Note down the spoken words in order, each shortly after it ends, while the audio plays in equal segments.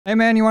Hey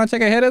man, you want to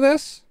take a hit of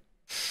this?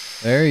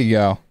 There you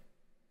go.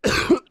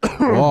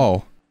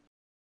 Whoa.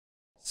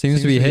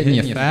 Seems to be hitting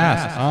you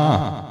fast,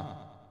 huh?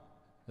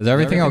 Is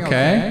everything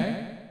okay?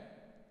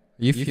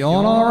 Are you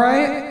feeling all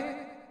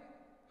right?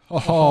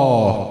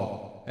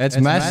 Oh, it's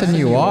messing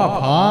you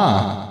up,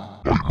 huh?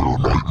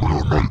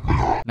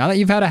 Now that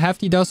you've had a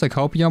hefty dose of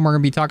copium, we're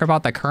going to be talking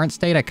about the current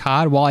state of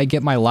COD while I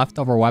get my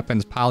leftover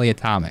weapons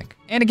polyatomic.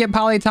 And to get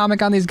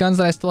polyatomic on these guns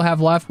that I still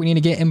have left, we need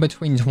to get in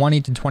between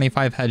 20 to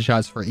 25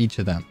 headshots for each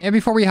of them. And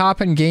before we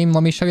hop in game,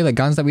 let me show you the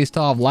guns that we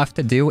still have left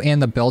to do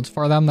and the builds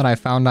for them that I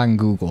found on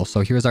Google.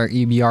 So here's our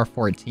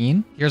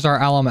EBR-14, here's our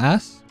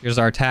LMS, here's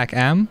our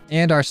TAC-M,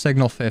 and our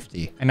Signal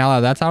 50. And now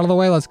that that's out of the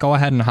way, let's go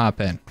ahead and hop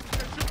in.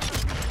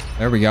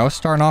 There we go,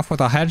 starting off with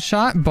a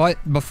headshot, but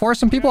before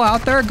some people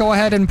out there go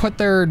ahead and put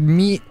their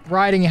meat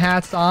riding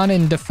hats on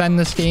and defend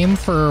this game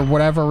for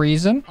whatever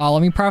reason,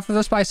 let me preface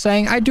this by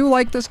saying I do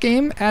like this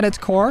game at its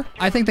core.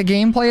 I think the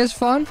gameplay is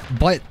fun,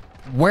 but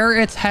where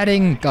it's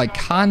heading, like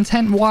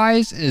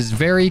content-wise, is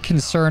very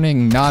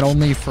concerning, not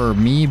only for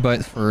me,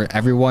 but for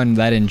everyone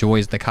that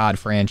enjoys the COD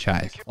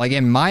franchise. Like,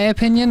 in my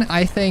opinion,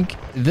 I think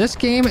this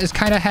game is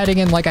kind of heading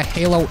in like a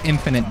Halo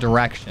Infinite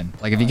direction.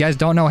 Like, if you guys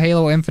don't know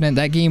Halo Infinite,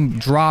 that game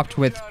dropped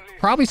with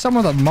probably some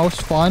of the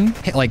most fun,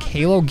 like,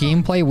 Halo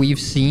gameplay we've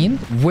seen,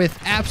 with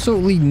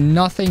absolutely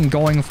nothing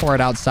going for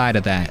it outside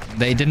of that.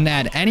 They didn't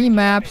add any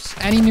maps,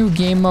 any new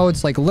game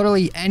modes, like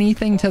literally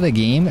anything to the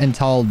game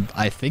until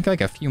I think like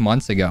a few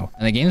months ago.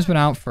 And the game's been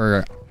out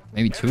for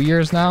maybe 2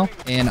 years now,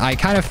 and I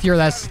kind of fear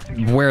that's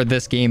where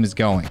this game is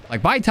going.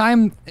 Like, by the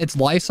time its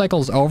life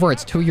cycle's over,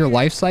 its 2-year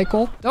life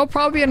cycle, there'll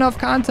probably be enough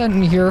content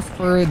in here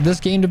for this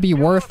game to be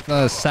worth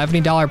the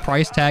 $70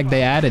 price tag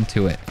they added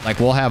to it.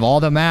 Like, we'll have all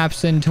the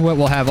maps into it,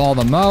 we'll have all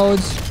the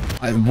modes.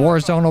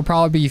 Warzone will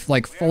probably be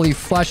like fully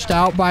fleshed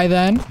out by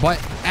then, but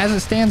as it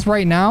stands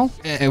right now,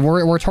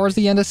 we're towards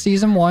the end of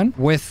season 1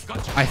 with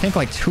I think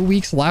like 2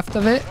 weeks left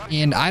of it,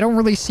 and I don't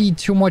really see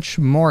too much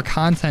more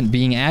content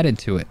being added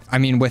to it. I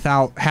mean,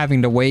 without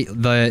having to wait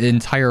the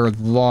entire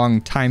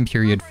long time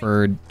period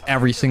for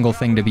every single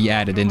thing to be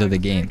added into the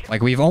game.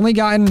 Like, we've only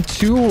gotten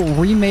 2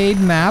 remade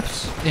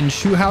maps in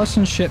Shoot House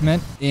and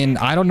Shipment, and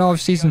I don't know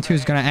if season 2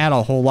 is going to add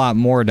a whole lot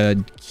more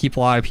to keep a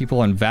lot of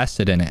people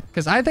invested in it,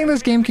 because I think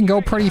this game can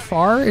go pretty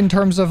far in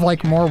terms of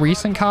like more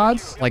recent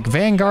CODs. Like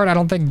Vanguard, I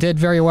don't think did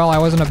very well. I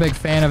wasn't a big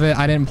fan of it.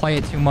 I didn't play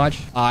it too much.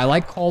 I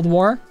like Cold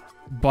War,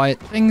 but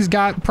things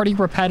got pretty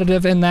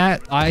repetitive in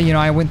that.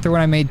 I went through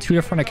and I made 2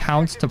 different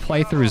accounts to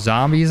play through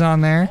zombies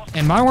on there.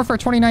 And Modern Warfare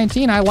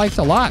 2019 I liked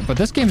a lot, but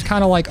this game's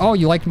kind of like, oh,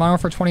 you liked Modern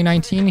Warfare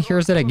 2019,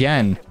 here's it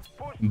again,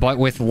 but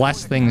with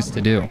less things to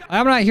do.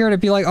 I'm not here to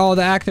be like, oh,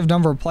 the active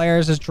number of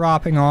players is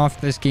dropping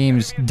off, this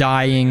game's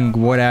dying,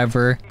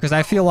 whatever. Because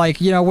I feel like,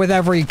 with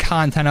every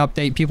content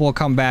update, people will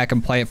come back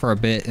and play it for a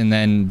bit, and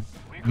then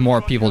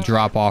more people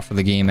drop off of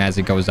the game as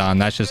it goes on.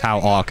 That's just how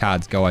all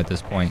CODs go at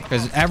this point.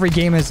 Because every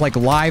game is like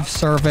live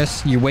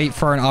service. You wait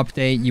for an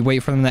update, you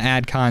wait for them to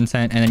add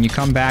content, and then you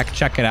come back,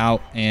 check it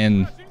out,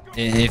 and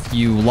if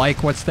you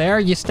like what's there,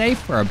 you stay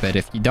for a bit.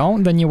 If you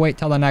don't, then you wait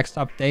till the next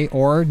update,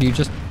 or you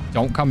just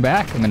don't come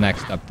back in the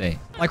next update.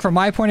 Like, from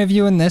my point of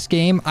view in this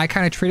game, I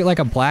kind of treat it like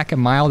a Black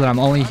and Mild, and I'm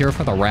only here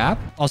for the rap.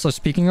 Also,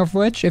 speaking of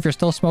which, if you're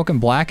still smoking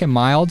Black and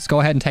Milds,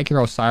 go ahead and take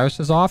your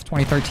Osiris's off.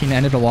 2013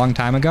 ended a long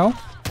time ago.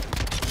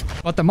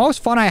 But the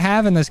most fun I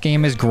have in this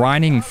game is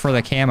grinding for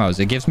the camos.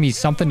 It gives me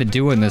something to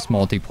do in this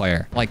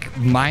multiplayer. Like,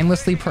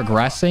 mindlessly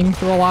progressing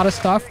through a lot of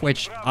stuff,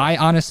 which I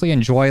honestly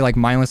enjoy, like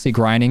mindlessly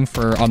grinding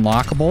for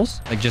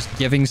unlockables. Like, just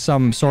giving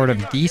some sort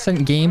of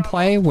decent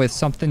gameplay with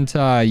something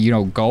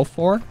to, go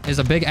for is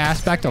a big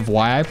aspect of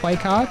why I play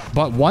COD.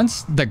 But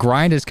once the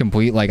grind is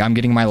complete, like I'm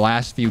getting my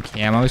last few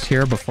camos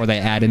here before they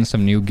add in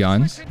some new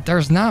guns,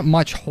 there's not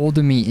much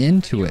holding me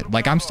into it.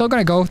 Like, I'm still going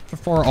to go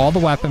for all the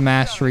weapon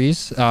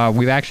masteries.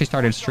 We've actually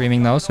started streaming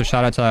those, so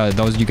shout out to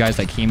those of you guys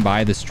that came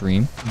by the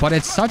stream. But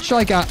it's such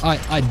like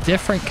a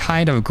different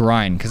kind of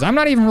grind, because I'm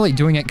not even really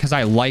doing it because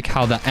I like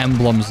how the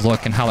emblems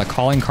look and how the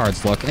calling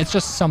cards look. It's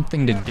just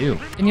something to do.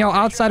 And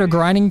outside of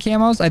grinding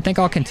camos, I think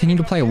I'll continue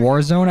to play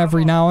Warzone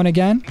every now and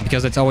again,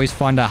 because it's always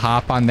fun to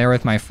hop on there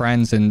with my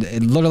friends. And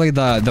literally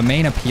the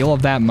main appeal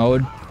of that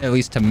mode, at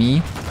least to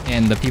me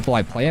and the people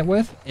I play it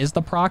with, is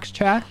the prox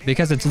chat,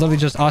 because it's literally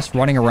just us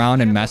running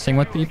around and messing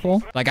with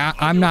people. Like,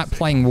 I'm not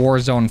playing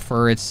Warzone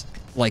for its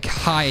like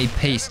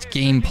high-paced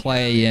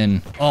gameplay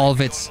and all of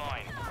its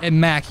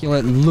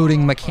immaculate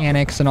looting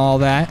mechanics and all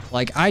that.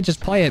 Like, I just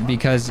play it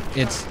because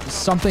it's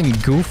something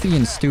goofy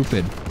and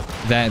stupid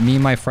that me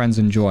and my friends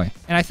enjoy.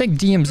 And I think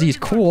DMZ is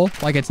cool.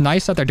 Like, it's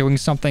nice that they're doing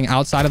something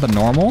outside of the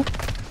normal,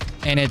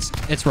 and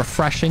it's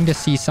refreshing to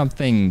see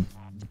something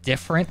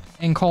different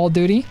in Call of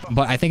Duty,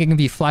 but I think it can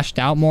be fleshed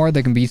out more.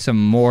 There can be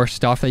some more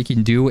stuff that you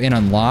can do and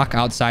unlock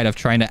outside of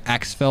trying to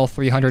exfil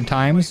 300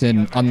 times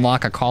and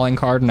unlock a calling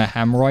card and a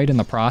hemorrhoid in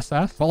the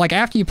process. But like,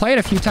 after you play it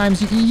a few times,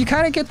 you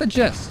kind of get the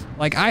gist.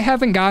 Like, I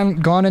haven't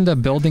gone into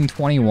Building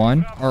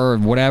 21 or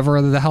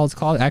whatever the hell it's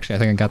called. Actually, I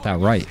think I got that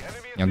right.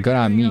 You know, good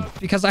on me.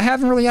 Because I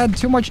haven't really had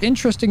too much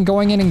interest in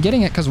going in and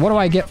getting it, because what do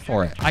I get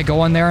for it? I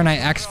go in there and I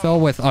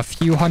exfil with a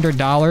few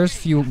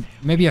 $100s,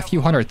 maybe a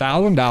few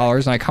 $100,000,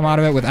 and I come out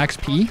of it with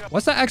XP.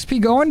 What's that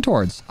XP going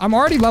towards? I'm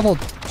already level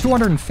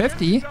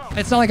 250.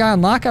 It's not like I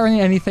unlock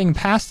anything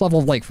past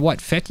level, like, what,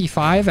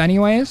 55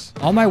 anyways?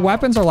 All my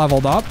weapons are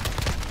leveled up.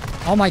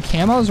 All my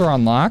camos are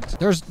unlocked.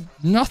 There's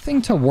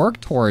nothing to work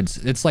towards.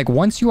 It's like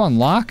once you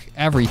unlock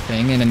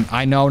everything, and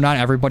I know not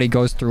everybody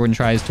goes through and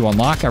tries to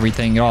unlock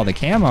everything, get all the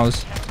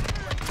camos,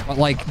 but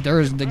like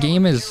the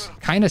game is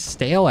kind of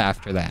stale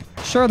after that.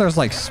 Sure, there's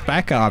like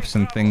spec ops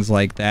and things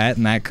like that,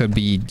 and that could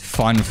be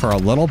fun for a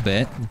little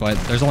bit, but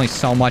there's only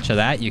so much of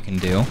that you can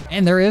do.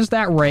 And there is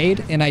that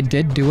raid, and I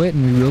did do it,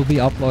 and we will be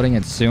uploading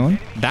it soon.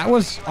 That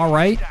was all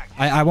right.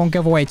 I won't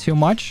give away too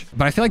much,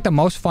 but I feel like the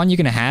most fun you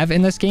can have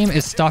in this game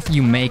is stuff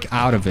you make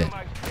out of it.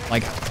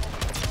 Like,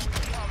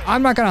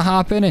 I'm not gonna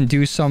hop in and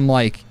do some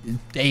like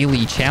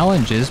daily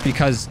challenges,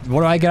 because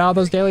what do I get out of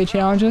those daily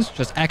challenges?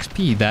 Just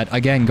XP that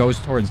again goes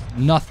towards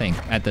nothing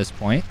at this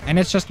point. And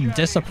it's just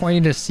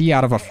disappointing to see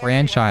out of a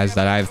franchise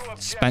that I've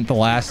spent the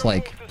last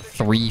like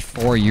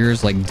 3-4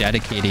 years like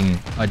dedicating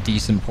a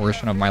decent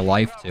portion of my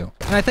life to.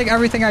 And I think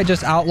everything I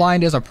just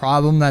outlined is a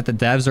problem that the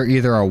devs are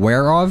either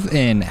aware of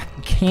and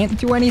can't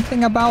do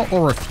anything about,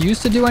 or refuse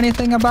to do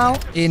anything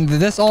about. And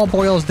this all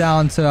boils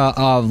down to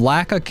a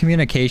lack of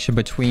communication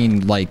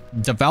between like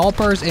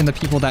developers and the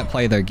people that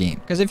play their game.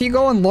 Because if you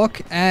go and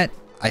look at,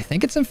 I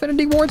think it's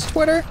Infinity Ward's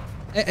Twitter,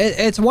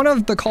 it's one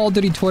of the Call of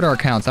Duty Twitter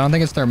accounts. I don't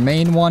think it's their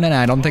main one, and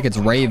I don't think it's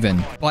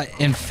Raven. But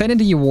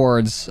Infinity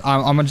Ward's,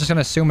 I'm just going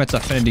to assume it's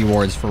Infinity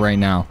Ward's for right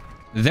now.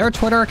 Their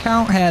Twitter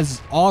account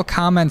has all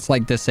comments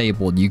like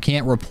disabled. You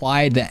can't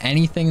reply to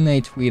anything they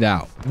tweet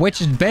out,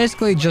 which is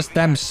basically just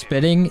them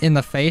spitting in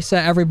the face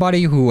at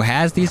everybody who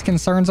has these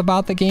concerns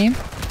about the game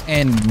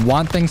and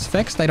want things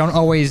fixed. They don't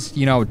always,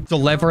 you know,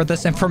 deliver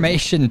this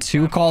information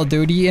to Call of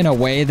Duty in a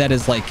way that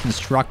is like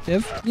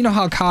constructive. You know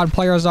how COD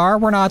players are.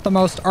 We're not the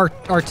most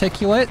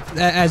articulate.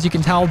 As you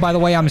can tell by the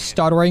way I'm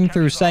stuttering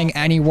through saying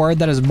any word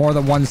that is more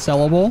than one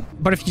syllable.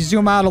 But if you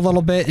zoom out a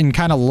little bit and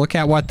kind of look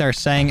at what they're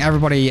saying,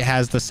 everybody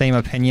has the same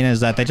opinion, is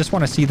that they just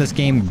want to see this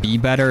game be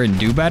better and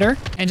do better.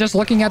 And just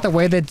looking at the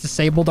way they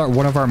disabled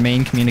one of our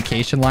main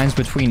communication lines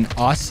between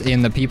us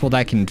and the people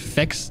that can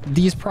fix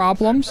these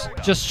problems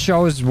just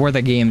shows where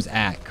the game's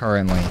at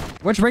currently.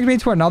 Which brings me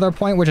to another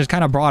point, which is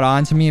kind of brought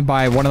on to me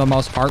by one of the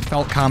most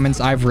heartfelt comments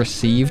I've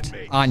received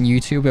on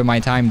YouTube in my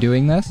time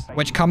doing this,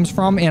 which comes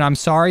from, and I'm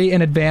sorry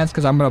in advance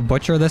because I'm going to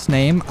butcher this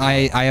name.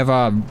 I have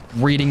a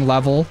reading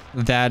level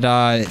that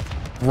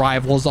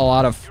rivals a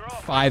lot of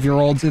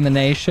 5-year-olds in the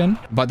nation,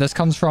 but this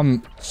comes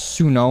from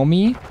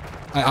Tsunami.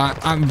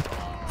 I'm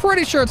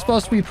pretty sure it's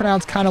supposed to be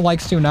pronounced kind of like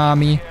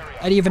tsunami.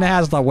 It even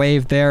has the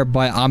wave there,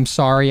 but I'm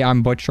sorry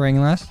I'm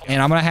butchering this.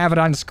 And I'm gonna have it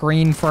on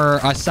screen for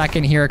a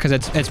second here because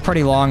it's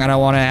pretty long. I don't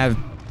want to have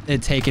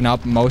it taken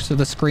up most of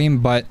the screen,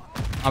 but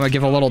I'm gonna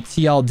give a little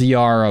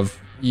TLDR of,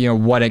 you know,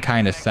 what it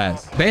kind of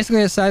says.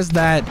 Basically, it says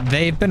that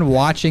they've been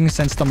watching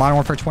since the Modern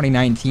Warfare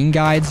 2019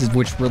 guides,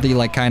 which really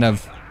like kind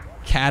of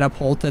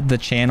catapulted the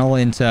channel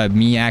into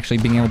me actually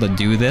being able to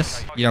do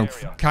this, you know,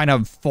 kind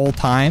of full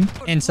time,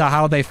 into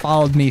how they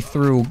followed me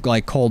through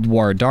like Cold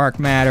War Dark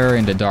Matter,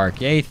 into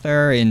Dark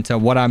Aether, into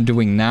what I'm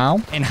doing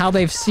now, and how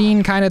they've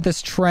seen kind of this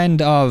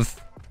trend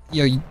of,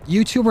 you know,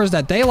 YouTubers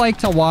that they like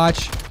to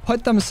watch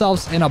put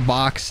themselves in a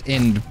box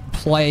and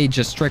play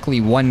just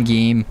strictly one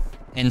game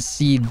and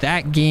see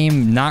that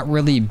game not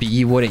really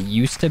be what it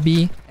used to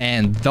be,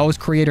 and those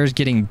creators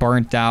getting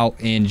burnt out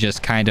and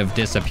just kind of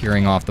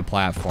disappearing off the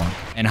platform,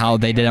 and how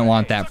they didn't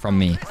want that from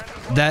me.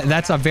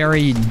 That's a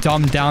very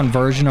dumbed down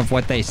version of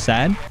what they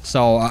said,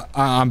 so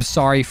I'm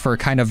sorry for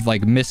kind of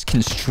like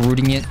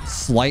misconstruing it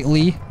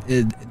slightly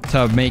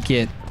to make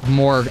it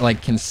more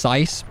like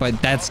concise, but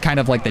that's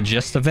kind of like the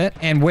gist of it.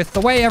 And with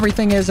the way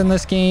everything is in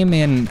this game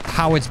and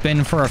how it's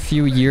been for a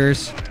few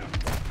years,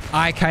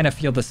 I kind of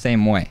feel the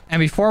same way. And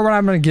before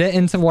I'm going to get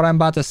into what I'm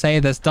about to say,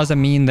 this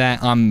doesn't mean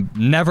that I'm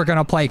never going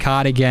to play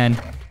COD again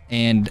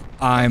and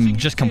I'm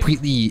just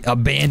completely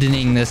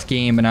abandoning this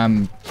game and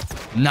I'm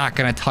not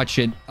going to touch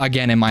it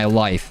again in my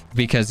life,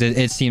 because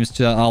it seems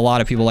to a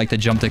lot of people like to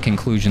jump to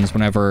conclusions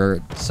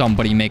whenever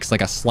somebody makes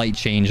like a slight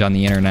change on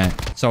the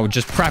internet. So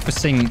just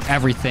prefacing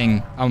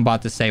everything I'm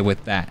about to say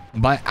with that.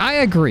 But I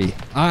agree.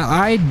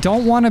 I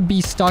don't want to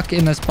be stuck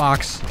in this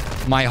box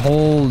my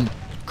whole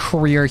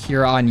career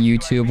here on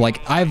YouTube.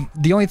 Like,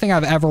 the only thing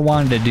I've ever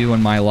wanted to do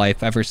in my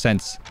life ever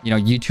since, you know,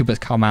 YouTube has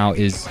come out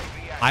is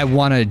I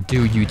want to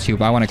do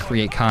YouTube. I want to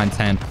create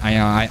content.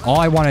 All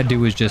I want to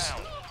do is just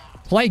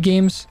play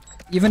games.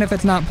 Even if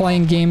it's not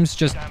playing games,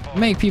 just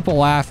make people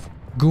laugh,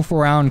 goof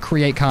around,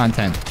 create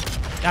content.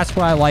 That's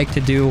what I like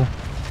to do.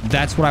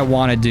 That's what I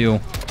want to do.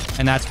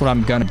 And that's what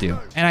I'm gonna do.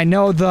 And I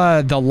know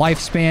the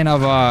lifespan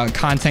of a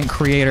content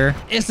creator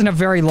isn't a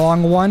very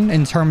long one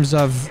in terms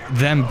of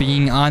them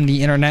being on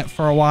the internet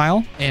for a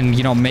while and,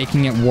 you know,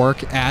 making it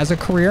work as a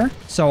career.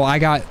 So I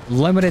got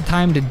limited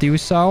time to do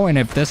so. And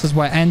if this is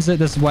what ends it,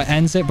 this is what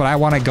ends it. But I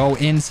want to go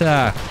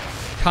into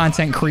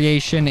content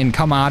creation and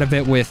come out of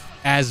it with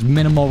as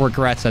minimal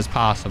regrets as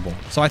possible.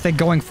 So I think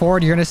going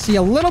forward, you're going to see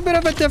a little bit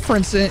of a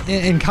difference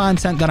in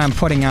content that I'm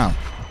putting out.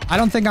 I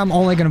don't think I'm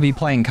only going to be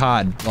playing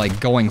COD like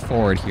going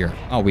forward here.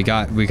 Oh, we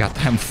got the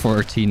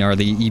M14 or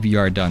the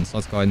EBR done. So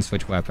let's go ahead and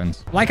switch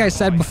weapons. Like I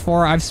said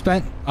before, I've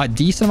spent a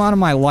decent amount of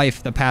my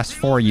life the past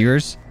 4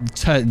 years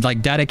to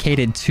like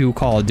dedicated to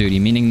Call of Duty,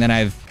 meaning that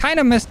I've kind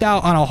of missed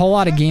out on a whole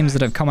lot of games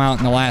that have come out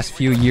in the last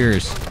few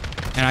years.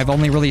 And I've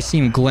only really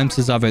seen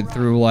glimpses of it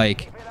through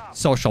like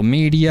social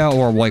media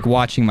or like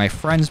watching my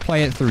friends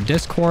play it through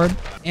Discord.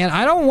 And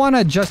I don't want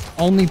to just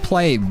only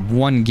play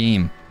one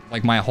game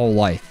like my whole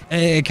life.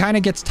 It kind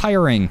of gets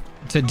tiring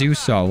to do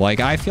so. Like,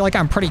 I feel like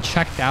I'm pretty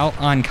checked out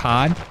on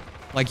COD.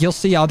 Like, you'll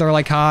see other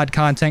like COD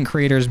content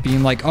creators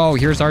being like, oh,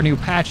 here's our new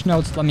patch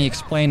notes. Let me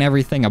explain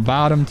everything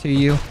about them to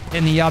you.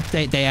 In the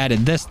update, they added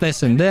this,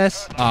 this, and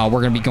this. We're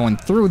going to be going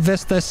through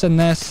this, this, and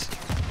this.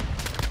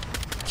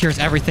 Here's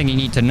everything you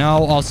need to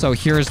know. Also,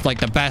 here's like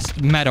the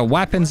best meta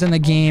weapons in the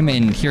game,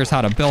 and here's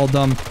how to build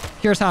them.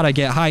 Here's how to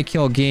get high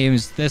kill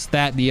games, this,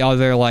 that, the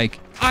other.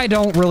 Like, I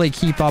don't really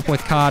keep up with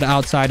COD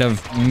outside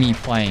of me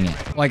playing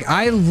it. Like,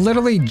 I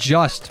literally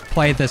just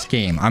play this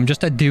game. I'm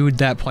just a dude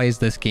that plays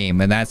this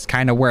game, and that's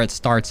kind of where it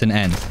starts and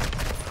ends.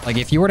 Like,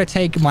 if you were to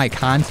take my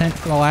content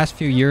for the last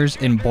few years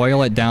and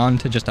boil it down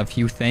to just a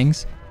few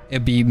things,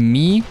 it'd be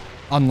me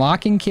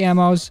unlocking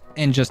camos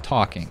and just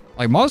talking.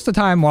 Like, most of the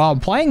time while I'm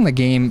playing the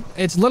game,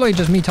 it's literally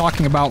just me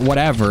talking about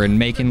whatever and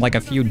making like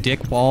a few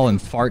dick ball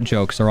and fart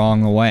jokes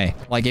along the way.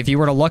 Like, if you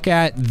were to look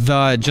at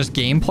the just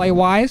gameplay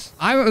wise,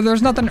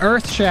 there's nothing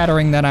earth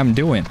shattering that I'm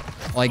doing.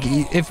 Like,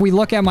 if we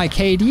look at my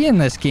KD in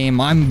this game,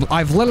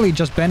 I've literally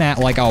just been at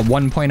like a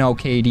 1.0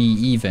 KD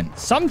even.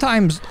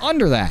 Sometimes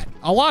under that.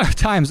 A lot of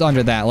times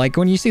under that. Like,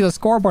 when you see the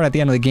scoreboard at the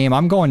end of the game,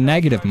 I'm going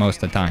negative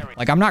most of the time.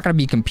 Like, I'm not going to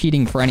be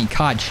competing for any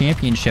COD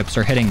championships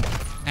or hitting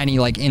any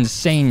like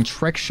insane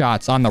trick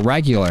shots on the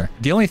regular.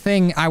 The only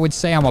thing I would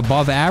say I'm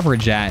above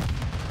average at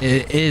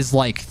is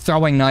like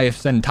throwing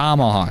knives and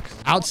tomahawks.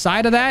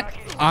 Outside of that,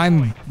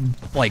 I'm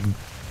like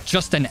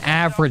just an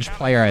average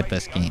player at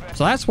this game.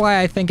 So that's why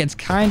I think it's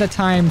kind of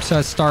time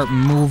to start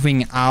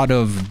moving out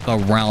of the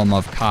realm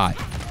of COD.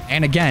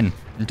 And again,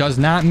 it does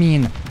not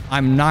mean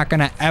I'm not going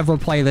to ever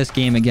play this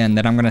game again,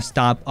 that I'm going to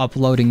stop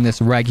uploading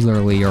this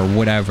regularly or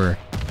whatever.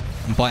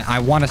 But I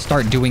want to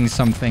start doing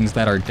some things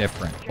that are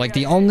different. Like,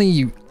 the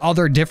only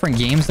other different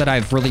games that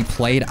I've really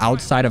played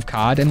outside of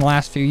COD in the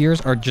last few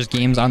years are just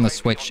games on the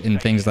Switch and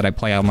things that I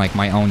play on like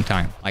my own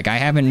time. Like, I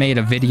haven't made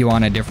a video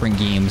on a different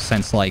game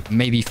since like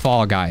maybe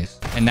Fall Guys.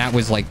 And that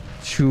was like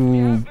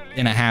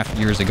 2.5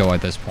 years ago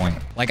at this point.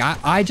 Like,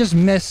 I just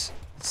miss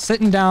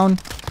sitting down,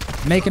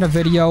 making a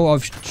video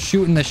of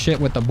shooting the shit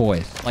with the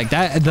boys. Like,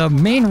 that, the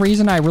main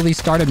reason I really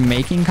started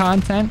making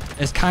content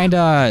is kind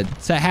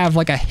of to have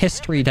like a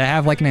history, to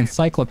have like an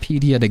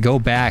encyclopedia to go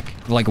back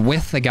like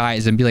with the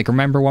guys and be like,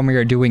 remember when we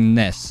were doing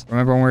this,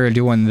 remember when we were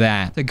doing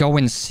that, to go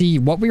and see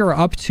what we were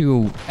up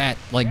to at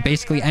like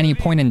basically any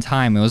point in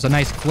time. It was a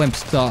nice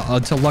glimpse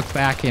to look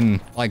back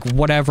in like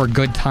whatever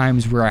good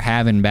times we were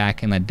having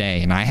back in the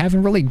day. And I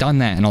haven't really done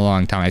that in a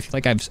long time. I feel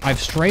like I've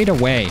strayed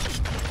away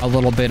a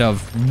little bit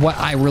of what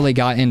I really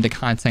got into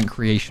content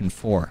creation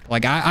for.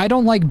 Like, I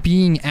don't like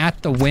being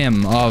at the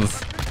whim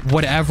of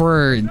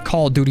whatever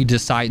Call of Duty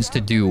decides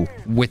to do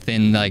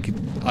within like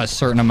a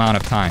certain amount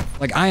of time.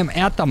 Like, I am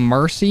at the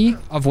mercy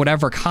of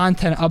whatever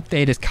content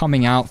update is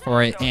coming out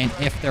for it, and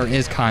if there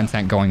is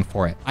content going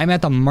for it. I'm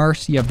at the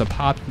mercy of the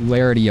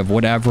popularity of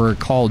whatever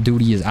Call of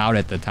Duty is out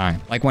at the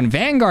time. Like, when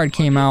Vanguard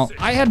came out,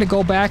 I had to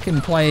go back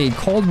and play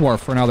Cold War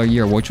for another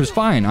year, which was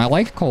fine. I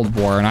liked Cold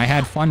War and I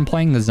had fun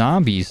playing the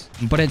zombies,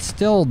 but it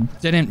still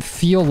didn't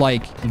feel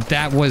like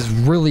that was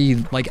really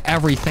like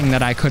everything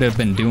that I could have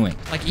been doing.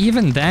 Like,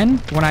 even then,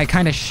 when I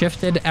kind of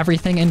shifted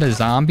everything into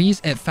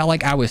zombies, it felt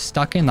like I was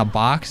stuck in the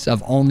box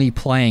of only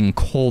playing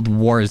Cold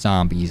War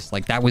zombies.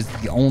 Like, that was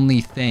the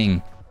only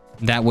thing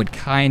that would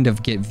kind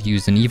of get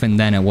views, and even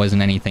then it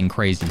wasn't anything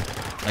crazy.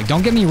 Like,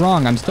 don't get me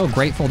wrong, I'm still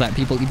grateful that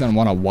people even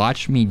want to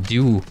watch me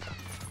do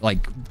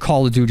like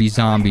Call of Duty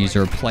Zombies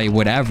or play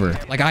whatever.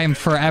 Like, I am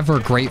forever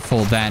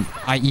grateful that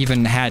I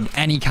even had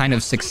any kind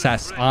of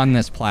success on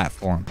this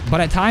platform. But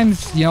at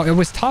times, you know, it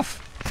was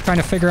tough trying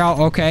to figure out,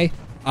 okay,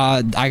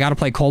 I gotta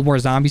play Cold War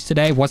Zombies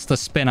today. What's the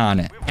spin on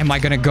it? Am I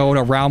gonna go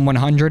to round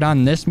 100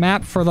 on this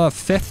map for the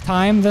 5th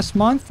time this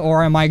month?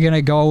 Or am I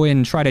gonna go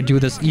and try to do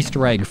this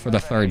Easter egg for the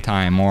 3rd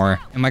time? Or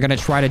am I gonna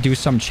try to do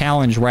some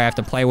challenge where I have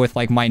to play with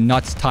like my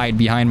nuts tied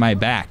behind my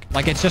back?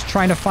 Like, it's just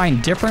trying to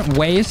find different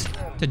ways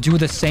to do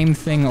the same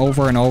thing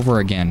over and over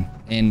again.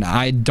 And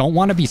I don't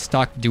want to be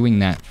stuck doing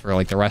that for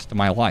like the rest of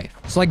my life.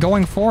 So like,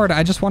 going forward,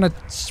 I just want to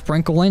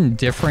sprinkle in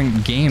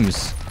different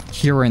games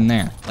here and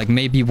there. Like,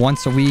 maybe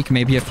once a week,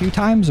 maybe a few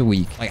times a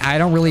week. Like, I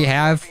don't really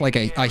have like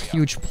a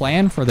huge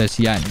plan for this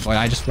yet, but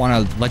I just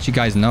want to let you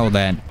guys know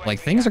that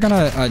like things are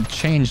gonna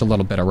change a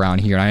little bit around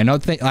here. And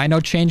I know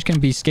change can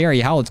be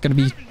scary. Hell, it's gonna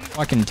be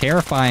fucking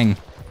terrifying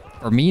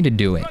for me to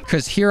do it,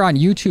 because here on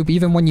YouTube,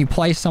 even when you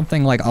play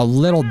something like a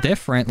little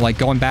different, like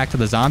going back to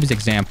the zombies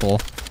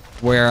example,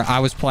 where I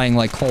was playing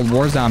like Cold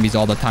War zombies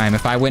all the time.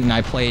 If I went and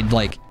I played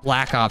like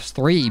Black Ops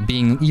 3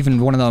 being even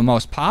one of the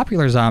most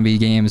popular zombie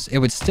games, it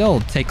would still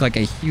take like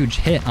a huge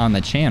hit on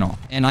the channel.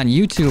 And on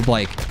YouTube,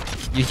 like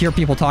you hear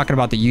people talking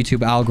about the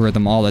YouTube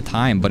algorithm all the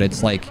time, but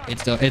it's like,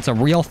 it's a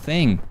real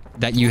thing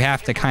that you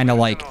have to kind of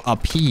like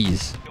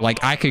appease.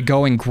 Like I could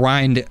go and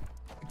grind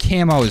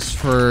camos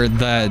for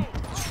the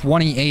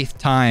 28th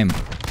time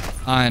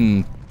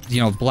on,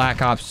 you know,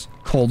 Black Ops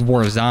Cold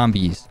War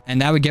zombies,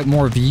 and that would get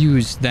more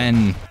views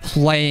than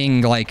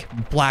playing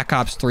like Black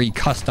Ops 3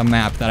 custom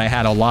map that I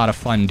had a lot of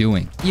fun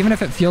doing. Even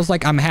if it feels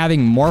like I'm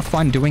having more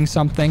fun doing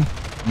something,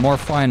 more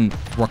fun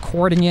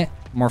recording it,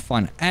 more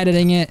fun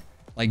editing it,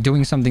 like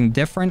doing something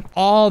different,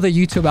 all the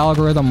YouTube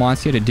algorithm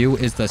wants you to do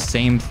is the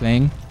same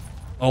thing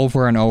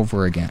over and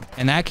over again.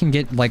 And that can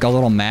get like a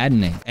little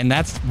maddening. And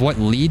that's what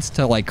leads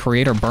to like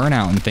creator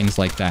burnout and things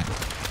like that.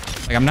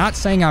 Like I'm not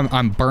saying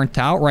I'm burnt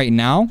out right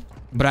now,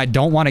 but I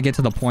don't want to get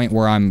to the point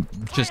where I'm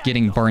just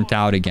getting burnt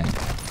out again.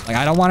 Like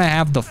I don't want to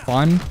have the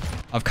fun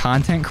of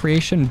content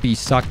creation be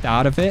sucked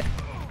out of it,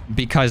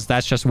 because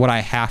that's just what I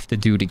have to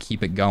do to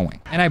keep it going.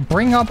 And I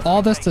bring up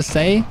all this to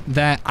say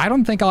that I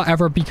don't think I'll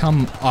ever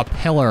become a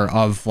pillar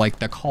of like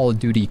the Call of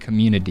Duty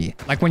community.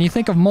 Like when you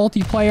think of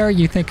multiplayer,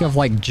 you think of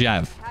like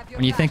Jev.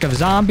 When you think of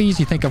zombies,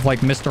 you think of like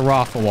Mr.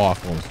 Raffle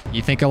Waffles.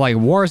 You think of like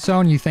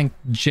Warzone, you think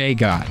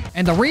J-God.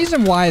 And the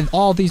reason why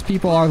all these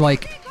people are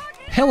like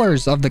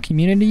pillars of the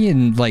community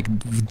and like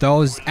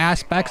those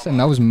aspects and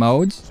those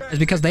modes is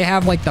because they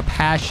have like the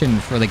passion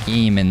for the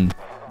game and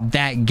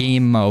that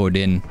game mode,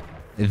 and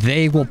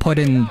they will put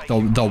in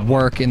the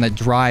work and the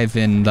drive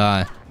and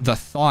the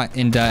thought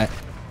into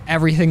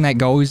everything that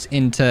goes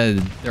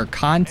into their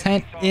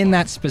content in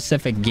that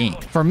specific game.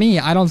 For me,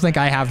 I don't think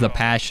I have the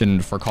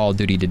passion for Call of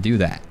Duty to do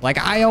that. Like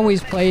I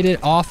always played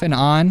it off and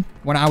on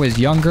when I was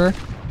younger,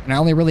 and I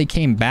only really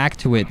came back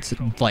to it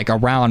like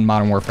around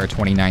Modern Warfare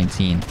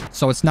 2019.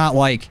 So it's not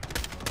like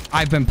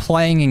I've been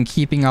playing and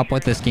keeping up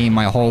with this game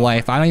my whole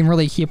life. I don't even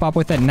really keep up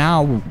with it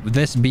now,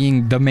 this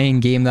being the main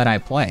game that I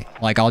play.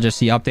 Like I'll just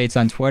see updates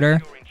on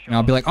Twitter and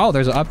I'll be like, oh,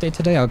 there's an update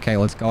today. Okay,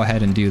 let's go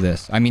ahead and do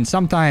this. I mean,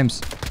 sometimes,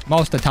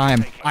 most of the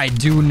time, I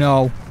do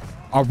know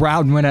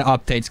around when an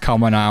update's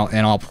coming out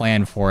and I'll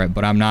plan for it,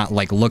 but I'm not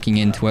like looking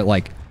into it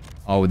like,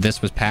 oh,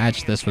 this was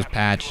patched, this was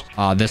patched,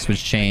 this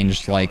was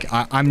changed. Like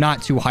I'm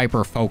not too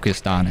hyper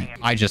focused on it.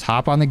 I just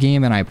hop on the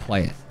game and I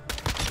play it.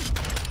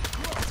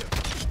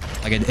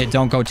 Like it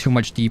don't go too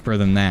much deeper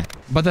than that.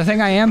 But the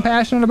thing I am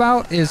passionate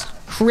about is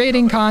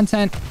creating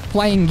content,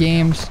 playing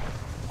games,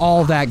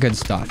 all that good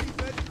stuff.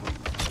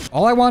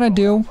 All I want to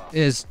do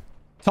is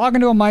talk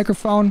into a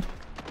microphone,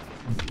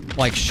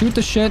 like shoot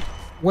the shit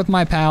with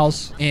my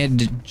pals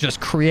and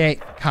just create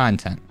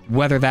content,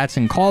 whether that's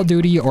in Call of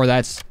Duty or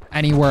that's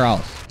anywhere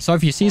else. So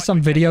if you see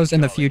some videos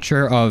in the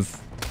future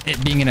of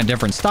it being in a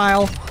different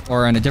style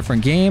or in a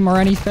different game or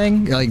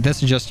anything, like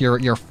this is just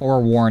your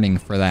forewarning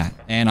for that.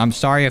 And I'm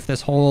sorry if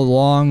this whole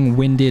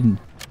long-winded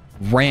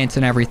rant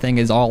and everything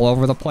is all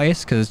over the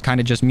place, because it's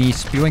kind of just me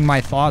spewing my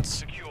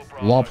thoughts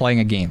while playing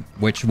a game,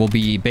 which will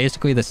be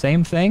basically the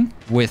same thing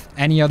with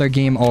any other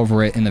game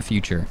over it in the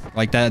future.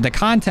 Like the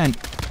content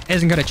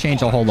isn't going to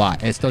change a whole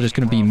lot. It's still just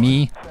going to be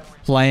me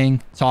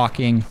playing,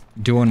 talking,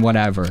 doing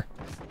whatever.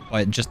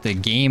 But just the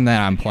game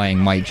that I'm playing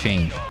might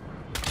change.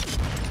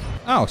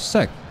 Oh,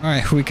 sick. All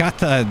right, we got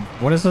the...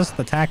 What is this?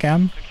 The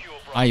TAC-M?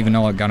 I don't even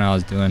know what gun I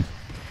was doing.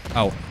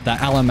 Oh, the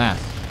LMS.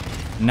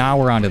 Now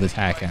we're onto the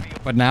TAC-M.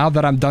 But now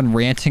that I'm done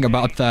ranting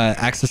about the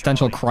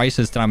existential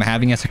crisis that I'm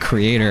having as a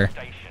creator,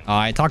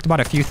 I talked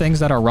about a few things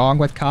that are wrong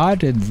with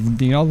COD.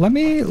 And, you know, let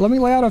me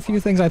lay out a few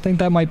things I think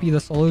that might be the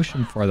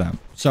solution for them.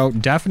 So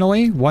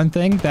definitely one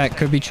thing that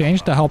could be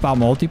changed to help out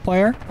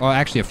multiplayer. Well,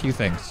 actually a few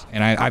things.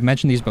 And I've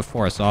mentioned these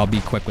before, so I'll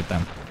be quick with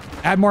them.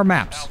 Add more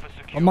maps.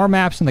 Put more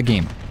maps in the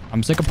game.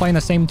 I'm sick of playing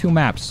the same 2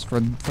 maps for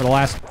the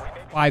last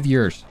 5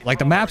 years. Like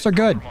the maps are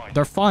good.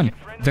 They're fun.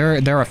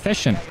 They're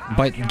efficient.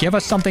 But give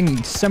us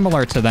something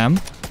similar to them.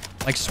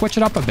 Like switch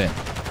it up a bit.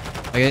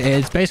 Like,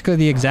 it's basically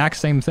the exact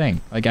same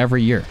thing, like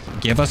every year.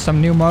 Give us some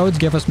new modes,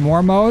 give us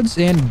more modes,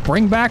 and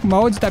bring back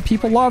modes that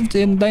people loved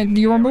and then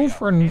you remove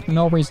for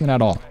no reason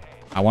at all.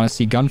 I want to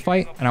see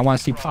gunfight and I want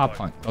to see pop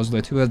hunt. Those are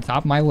the 2 at the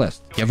top of my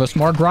list. Give us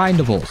more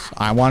grindables.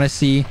 I want to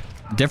see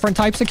different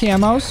types of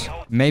camos.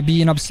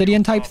 Maybe an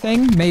obsidian type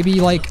thing.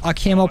 Maybe like a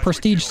camo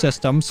prestige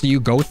system. So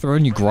you go through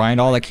and you grind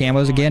all the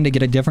camos again to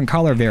get a different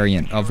color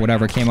variant of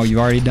whatever camo you've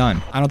already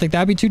done. I don't think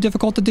that'd be too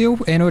difficult to do,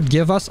 and it would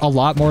give us a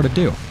lot more to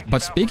do.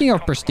 But speaking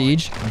of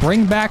prestige,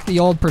 bring back the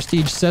old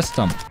prestige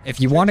system. If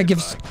you want to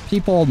give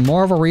people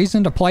more of a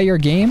reason to play your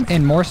game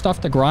and more stuff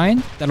to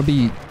grind, that'll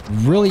be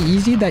really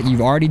easy that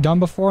you've already done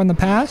before in the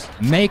past.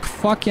 Make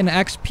fucking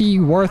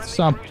XP worth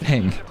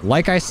something.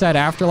 Like I said,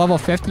 after level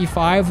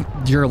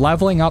 55, you're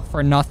leveling up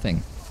for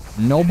nothing.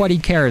 Nobody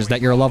cares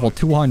that you're level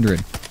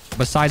 200,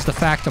 besides the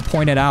fact to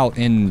point it out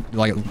and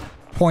like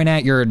point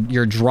at your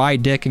dry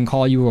dick and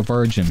call you a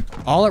virgin.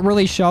 All it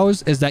really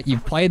shows is that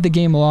you've played the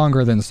game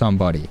longer than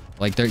somebody.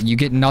 Like you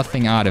get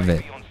nothing out of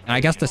it. And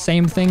I guess the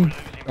same thing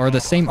or the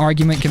same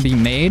argument can be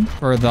made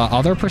for the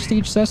other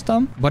prestige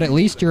system, but at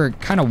least you're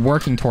kind of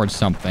working towards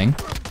something.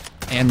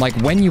 And like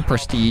when you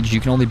prestige, you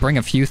can only bring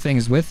a few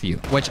things with you,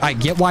 which I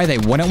get why they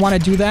wouldn't want to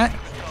do that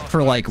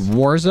for like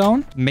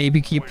Warzone.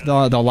 Maybe keep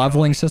the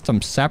leveling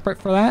system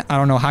separate for that. I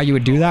don't know how you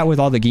would do that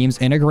with all the games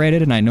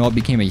integrated, and I know it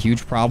became a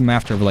huge problem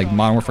after like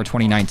Modern Warfare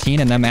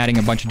 2019 and them adding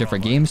a bunch of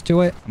different games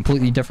to it.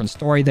 Completely different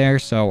story there.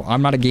 So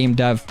I'm not a game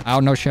dev. I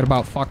don't know shit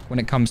about fuck when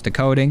it comes to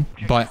coding,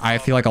 but I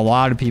feel like a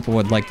lot of people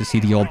would like to see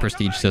the old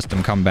prestige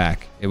system come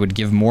back. It would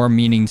give more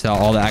meaning to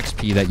all the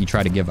XP that you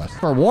try to give us.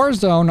 For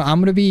Warzone, I'm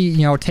going to be,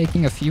 you know,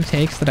 taking a few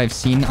takes that I've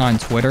seen on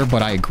Twitter,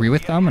 but I agree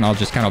with them, and I'll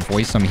just kind of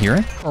voice them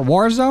here. For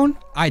Warzone,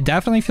 I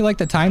definitely feel like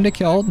the time to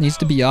kill needs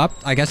to be up.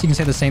 I guess you can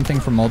say the same thing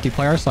for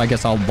multiplayer, so I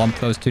guess I'll lump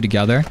those two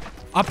together.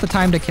 Up the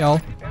time to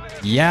kill.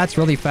 Yeah, it's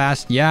really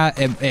fast. Yeah,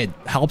 it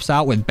helps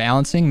out with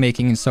balancing,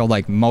 making it so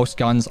like most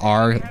guns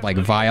are like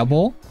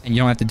viable, and you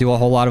don't have to do a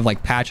whole lot of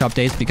like patch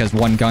updates because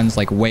one gun's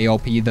like way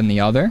OP than the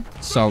other.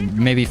 So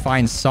maybe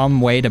find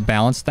some way to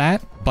balance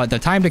that. But the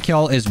time to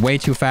kill is way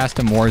too fast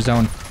in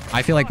Warzone.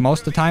 I feel like most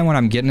of the time when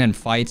I'm getting in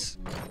fights,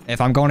 if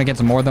I'm going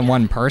against more than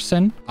one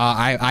person,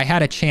 I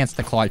had a chance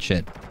to clutch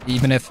it.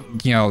 Even if,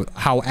 you know,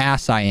 how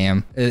ass I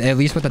am. At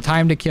least with the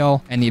time to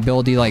kill and the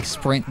ability to like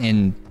sprint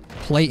and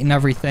plate and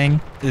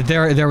everything,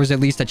 there was at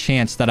least a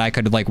chance that I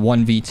could like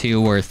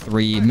 1v2 or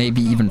 3,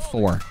 maybe even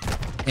 4.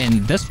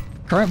 In this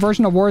current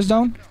version of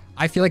Warzone,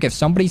 I feel like if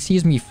somebody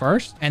sees me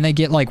first and they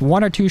get like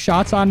 1 or 2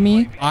 shots on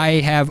me, I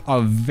have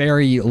a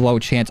very low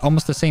chance,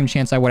 almost the same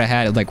chance I would have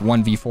had at like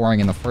 1v4ing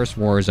in the first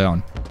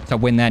Warzone to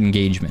win that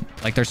engagement.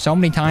 Like there's so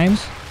many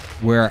times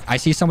where I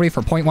see somebody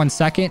for 0.1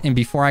 second and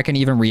before I can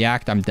even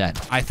react, I'm dead.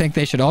 I think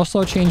they should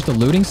also change the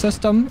looting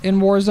system in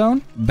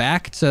Warzone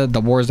back to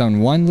the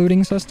Warzone 1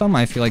 looting system.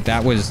 I feel like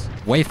that was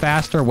way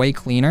faster, way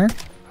cleaner,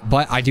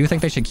 but I do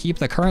think they should keep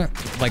the current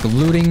like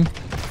looting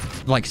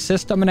like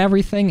system and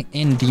everything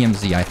in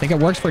DMZ. I think it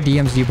works for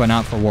DMZ, but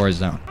not for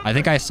Warzone. I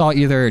think I saw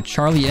either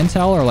Charlie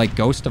Intel or like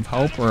Ghost of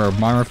Hope or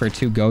Modern Warfare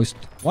 2 Ghost,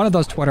 one of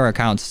those Twitter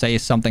accounts, say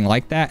something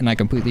like that, and I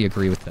completely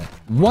agree with it.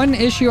 One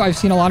issue I've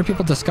seen a lot of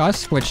people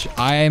discuss, which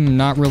I'm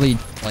not really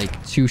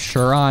like too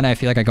sure on, I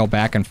feel like I go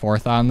back and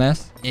forth on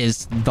this,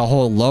 is the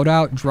whole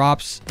loadout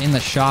drops in the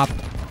shop.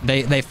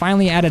 They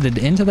finally added it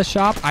into the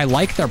shop. I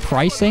like their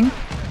pricing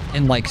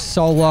in like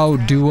solo,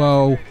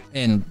 duo,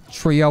 and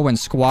trio and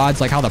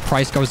squads, like how the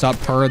price goes up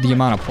per the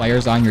amount of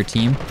players on your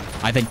team.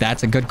 I think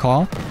that's a good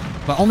call.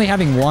 But only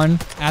having one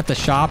at the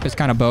shop is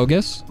kind of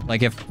bogus.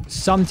 Like if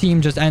some team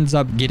just ends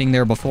up getting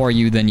there before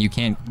you, then you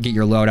can't get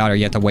your loadout, or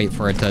you have to wait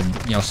for it to,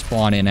 you know,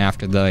 spawn in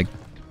after the...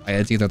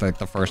 It's either like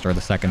the first or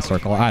the second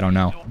circle. I don't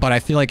know. But I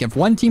feel like if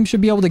one team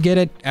should be able to get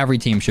it, every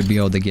team should be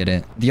able to get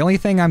it. The only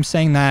thing I'm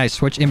saying that I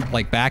switch in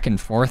like back and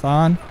forth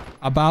on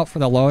about for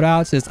the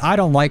loadouts is I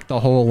don't like the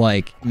whole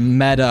like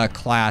meta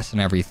class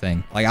and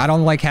everything. Like I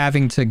don't like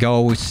having to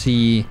go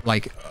see,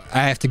 like I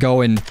have to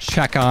go and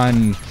check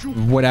on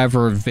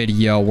whatever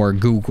video or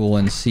Google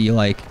and see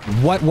like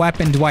what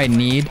weapon do I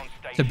need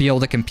to be able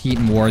to compete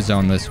in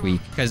Warzone this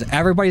week, because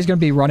everybody's going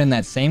to be running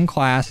that same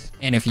class,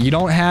 and if you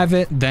don't have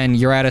it, then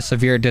you're at a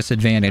severe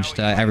disadvantage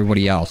to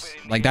everybody else.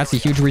 Like that's a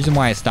huge reason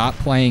why I stopped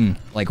playing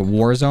like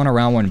Warzone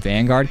around when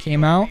Vanguard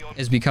came out,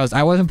 is because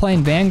I wasn't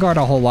playing Vanguard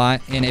a whole lot,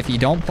 and if you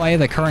don't play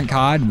the current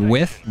COD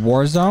with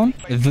Warzone,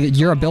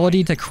 your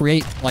ability to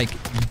create like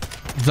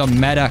the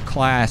meta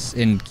class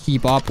and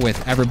keep up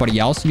with everybody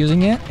else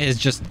using it is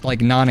just like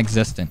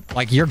non-existent.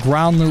 Like your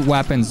ground loot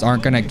weapons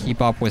aren't going to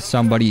keep up with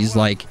somebody's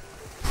like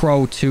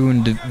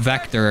pro-tuned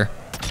vector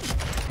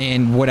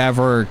and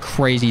whatever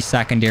crazy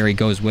secondary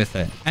goes with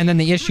it. And then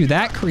the issue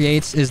that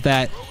creates is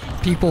that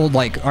people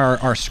like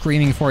are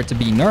screaming for it to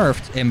be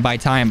nerfed, and by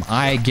time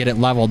I get it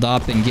leveled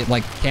up and get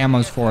like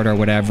camos for it or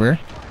whatever,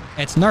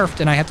 it's nerfed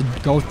and I have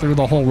to go through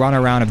the whole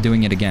runaround of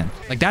doing it again.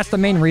 Like that's the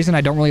main reason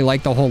I don't really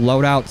like the whole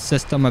loadout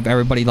system of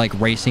everybody like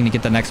racing to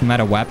get the next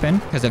meta weapon,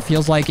 because it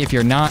feels like if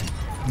you're not,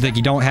 like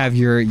you don't have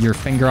your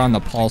finger on the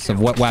pulse of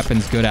what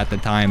weapon's good at the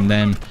time,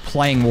 then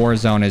playing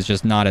Warzone is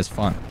just not as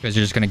fun, because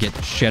you're just going to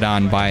get shit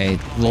on by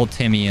little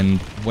Timmy and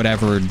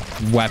whatever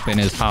weapon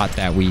is hot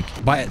that week.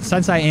 But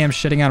since I am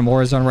shitting on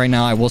Warzone right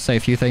now, I will say a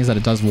few things that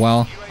it does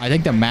well. I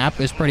think the map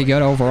is pretty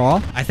good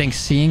overall. I think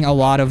seeing a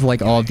lot of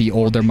like all of the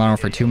older Modern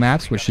Warfare 2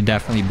 maps, which should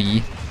definitely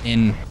be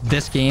in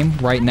this game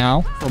right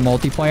now for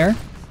multiplayer.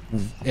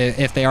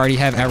 If they already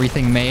have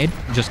everything made,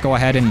 just go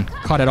ahead and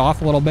cut it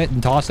off a little bit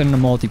and toss it into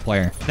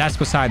multiplayer. That's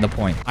beside the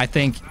point. I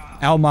think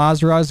El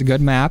Mazrah is a good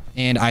map,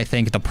 and I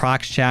think the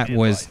prox chat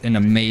was an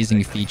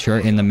amazing feature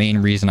and the main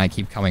reason I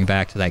keep coming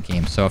back to that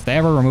game. So if they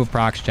ever remove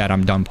prox chat,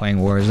 I'm done playing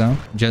Warzone.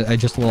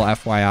 Just a little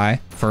FYI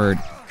for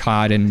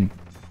COD and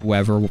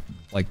whoever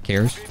like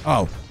cares.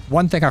 Oh,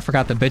 one thing I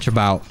forgot to bitch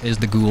about is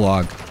the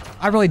gulag.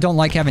 I really don't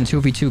like having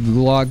 2v2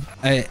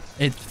 gulag.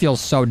 It feels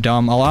so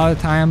dumb. A lot of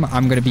the time,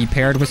 I'm going to be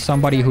paired with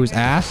somebody who's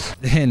ass,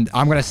 and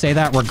I'm going to say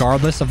that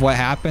regardless of what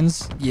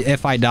happens.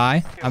 If I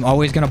die, I'm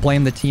always going to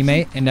blame the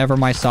teammate and never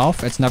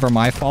myself. It's never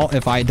my fault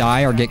if I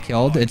die or get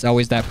killed. It's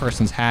always that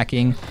person's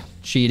hacking,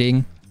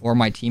 cheating, or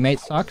my teammate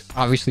sucks.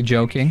 Obviously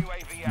joking.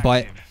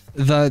 But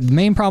the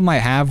main problem I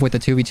have with the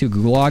 2v2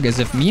 gulag is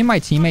if me and my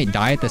teammate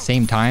die at the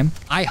same time,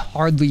 I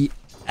hardly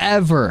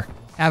ever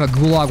have a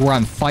gulag where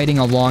I'm fighting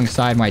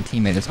alongside my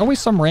teammate. It's always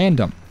some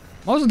random.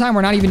 Most of the time,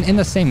 we're not even in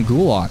the same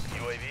gulag.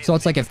 So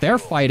it's like if they're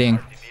fighting,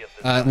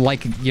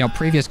 like, you know,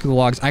 previous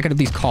gulags, I could at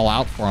least call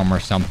out for them or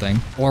something.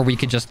 Or we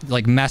could just,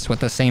 like, mess with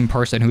the same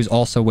person who's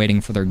also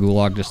waiting for their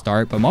gulag to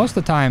start. But most of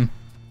the time,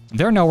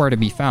 they're nowhere to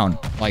be found.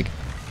 Like,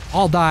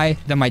 I'll die,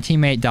 then my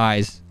teammate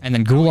dies, and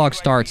then gulag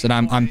starts, and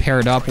I'm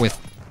paired up with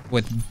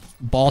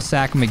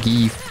Ballsack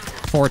McGee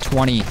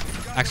 420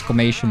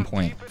 exclamation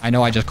point. I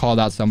know I just called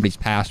out somebody's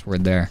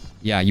password there.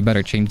 Yeah, you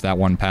better change that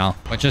one, pal.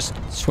 But just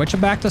switch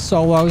it back to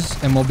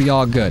solos, and we'll be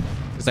all good.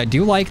 Because I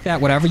do like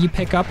that whatever you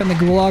pick up in the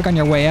gulag on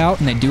your way out,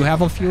 and they do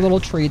have a few little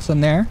treats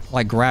in there,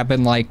 like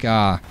grabbing like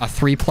a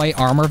 3-plate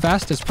armor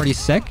vest is pretty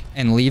sick,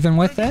 and leaving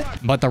with it.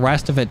 But the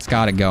rest of it's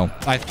gotta go.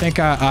 I think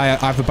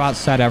I've about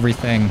said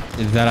everything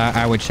that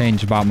I would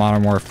change about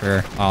Modern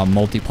Warfare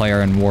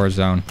multiplayer and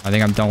Warzone. I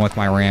think I'm done with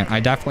my rant.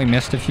 I definitely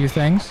missed a few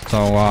things,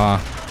 so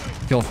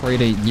feel free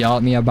to yell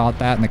at me about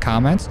that in the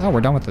comments. Oh,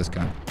 we're done with this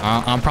gun.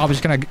 I'm probably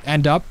just gonna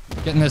end up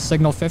getting this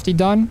Signal 50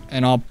 done,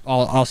 and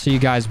I'll see you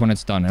guys when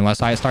it's done,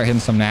 unless I start hitting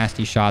some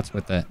nasty shots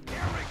with it.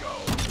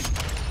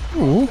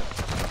 Ooh.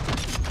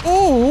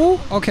 Ooh.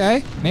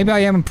 Okay. Maybe I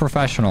am a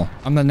professional.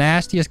 I'm the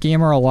nastiest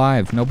gamer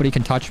alive. Nobody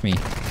can touch me.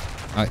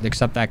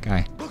 Except that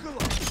guy.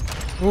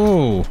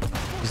 Ooh.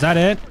 Is that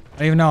it? I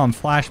don't even know. I'm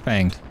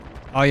flashbanged.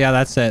 Oh, yeah,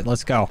 that's it.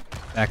 Let's go.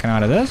 Backing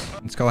out of this.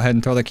 Let's go ahead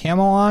and throw the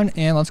camo on,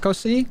 and let's go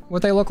see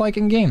what they look like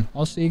in game.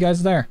 I'll see you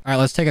guys there. All right,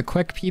 let's take a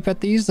quick peep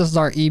at these. This is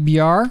our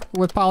EBR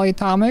with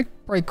polyatomic.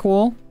 Pretty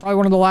cool. Probably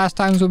one of the last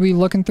times we'll be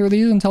looking through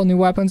these until new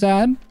weapons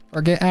add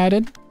or get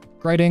added.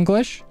 Great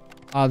English.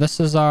 This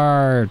is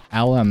our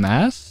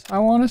LMS, I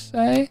want to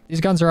say.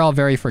 These guns are all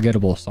very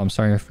forgettable, so I'm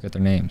sorry I forget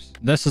their names.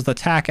 This is the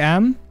TAC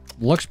M.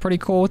 Looks pretty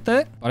cool with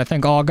it, but I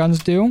think all guns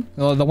do.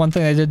 The one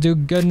thing they did do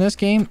good in this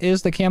game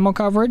is the camo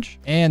coverage.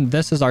 And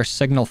this is our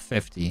Signal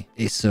 50.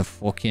 It's a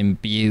fucking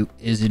beaut,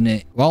 isn't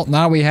it? Well,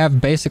 now we have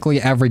basically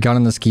every gun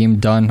in this game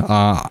done.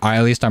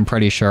 At least I'm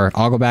pretty sure.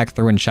 I'll go back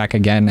through and check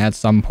again at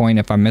some point.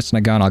 If I'm missing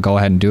a gun, I'll go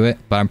ahead and do it.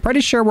 But I'm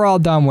pretty sure we're all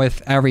done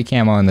with every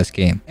camo in this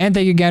game. And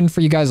thank you again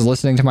for you guys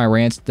listening to my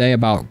rants today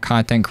about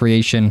content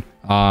creation,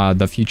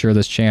 the future of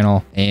this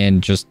channel,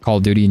 and just Call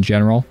of Duty in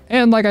general.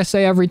 And like I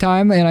say every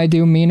time, and I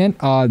do mean it,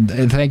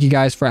 thank you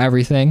guys for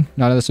everything.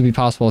 None of this would be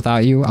possible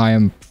without you. I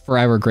am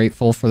forever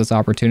grateful for this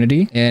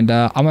opportunity. And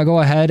I'm gonna go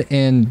ahead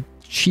and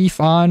chief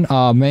on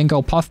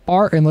Mango Puff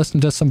Bar and listen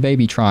to some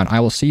Babytron. I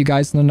will see you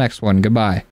guys in the next one. Goodbye.